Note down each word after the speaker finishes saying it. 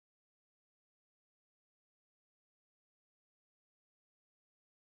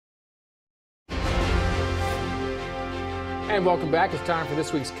And welcome back. It's time for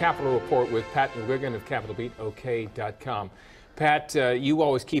this week's Capital Report with Pat McGuigan of CapitolBeatOK.com. Pat, you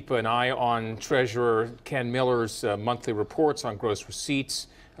always keep an eye on Treasurer Ken Miller's monthly reports on gross receipts.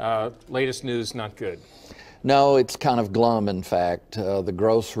 Latest news, not good. No, it's kind of glum, in fact. The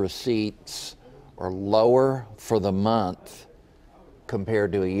gross receipts are lower for the month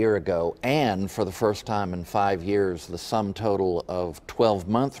compared to a year ago, and for the first time in 5 years, the sum total of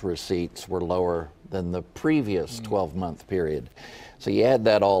 12-month receipts were lower than the previous 12-month period. So you add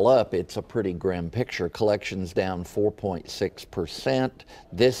that all up, it's a pretty grim picture. Collections down 4.6%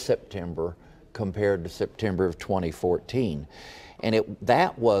 this September compared to September of 2014. And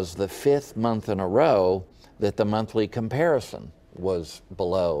that was the 5th month in a row that the monthly comparison was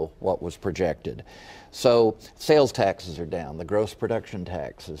below what was projected. So sales taxes are down, the gross production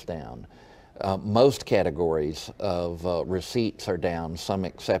tax is down. Most categories of receipts are down, some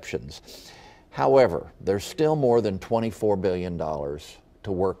exceptions. However, there's still more than $24 billion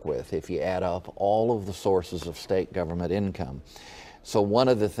to work with if you add up all of the sources of state government income. So one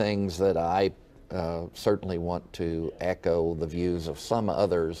of the things that I certainly want to echo the views of some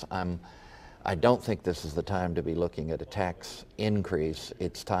others, I don't think this is the time to be looking at a tax increase.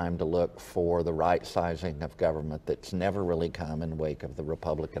 It's time to look for the right sizing of government that's never really come in the wake of the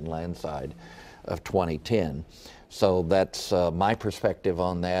Republican landslide of 2010. So that's my perspective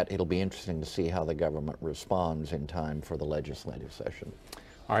on that. It'll be interesting to see how the government responds in time for the legislative session.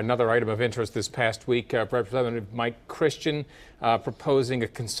 All right, another item of interest this past week, Representative Mike Christian proposing a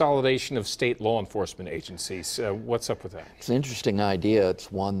consolidation of state law enforcement agencies. What's up with that? It's an interesting idea. It's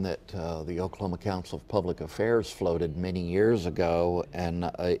one that the Oklahoma Council of Public Affairs floated many years ago,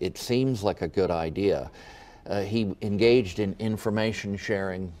 and it seems like a good idea. He engaged in information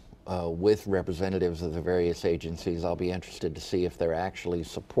sharing with representatives of the various agencies. I'll be interested to see if they're actually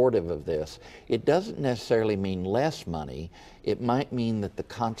supportive of this. It doesn't necessarily mean less money. It might mean that the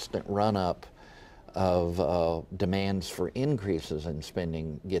constant run-up of demands for increases in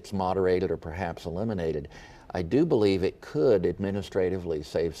spending gets moderated or perhaps eliminated. I do believe it could administratively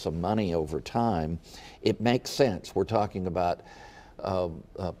save some money over time. It makes sense. We're talking about a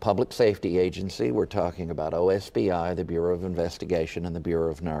public safety agency. We're talking about OSBI, the Bureau of Investigation, and the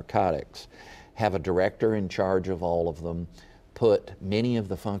Bureau of Narcotics. Have a director in charge of all of them, put many of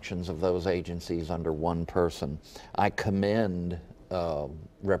the functions of those agencies under one person. I commend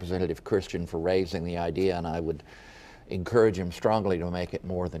Representative Christian for raising the idea, and I would encourage him strongly to make it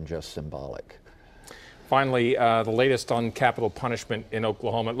more than just symbolic. Finally, the latest on capital punishment in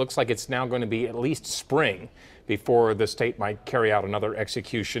Oklahoma. It looks like it's now going to be at least spring before the state might carry out another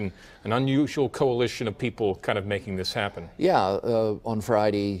execution. An unusual coalition of people kind of making this happen. Yeah, on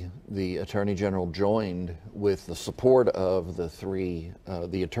Friday, the Attorney General joined with the support of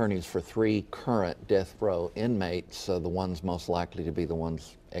the attorneys for 3 current death row inmates, the ones most likely to be the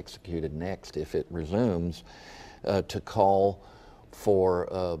ones executed next if it resumes, to call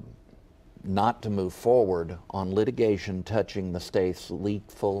for not to move forward on litigation touching the state's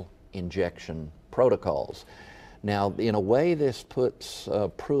lethal injection protocols. Now, in a way, this puts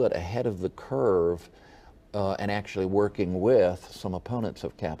Pruitt ahead of the curve and actually working with some opponents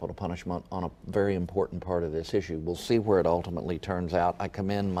of capital punishment on a very important part of this issue. We'll see where it ultimately turns out. I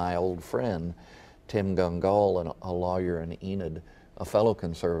commend my old friend, Tim Gungoll, a lawyer in Enid, a fellow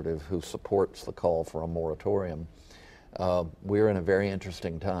conservative who supports the call for a moratorium. We're in a very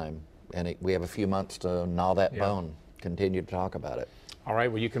interesting time, and we have a few months to gnaw that bone, continue to talk about it. All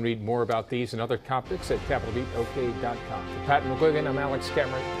right, well, you can read more about these and other topics at CapitolBeatOK.com. For Pat McGuigan, I'm Alex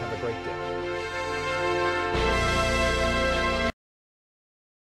Cameron. Have a great day.